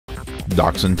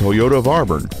Doxon Toyota of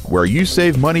Auburn, where you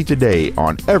save money today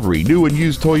on every new and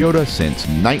used Toyota since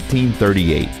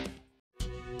 1938.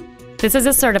 This is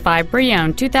a certified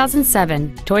pre-owned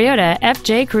 2007 Toyota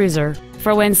FJ Cruiser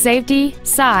for when safety,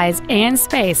 size, and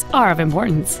space are of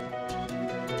importance.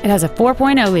 It has a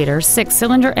 4.0-liter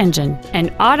 6-cylinder engine,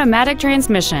 an automatic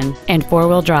transmission, and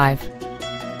 4-wheel drive.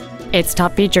 Its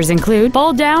top features include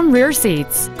fold-down rear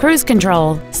seats, cruise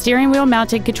control, steering wheel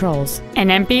mounted controls, an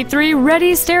MP3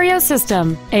 ready stereo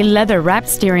system, a leather-wrapped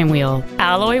steering wheel,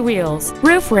 alloy wheels,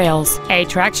 roof rails, a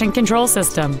traction control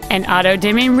system, an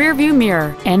auto-dimming rear-view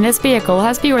mirror, and this vehicle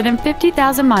has fewer than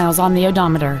 50,000 miles on the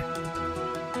odometer.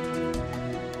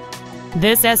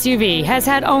 This SUV has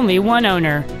had only one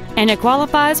owner, and it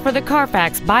qualifies for the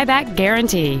Carfax buyback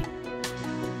guarantee.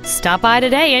 Stop by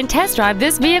today and test drive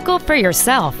this vehicle for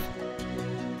yourself.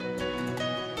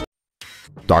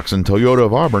 Doxon Toyota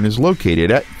of Auburn is located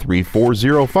at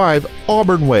 3405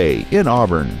 Auburn Way in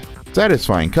Auburn,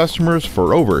 satisfying customers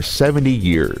for over 70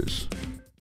 years.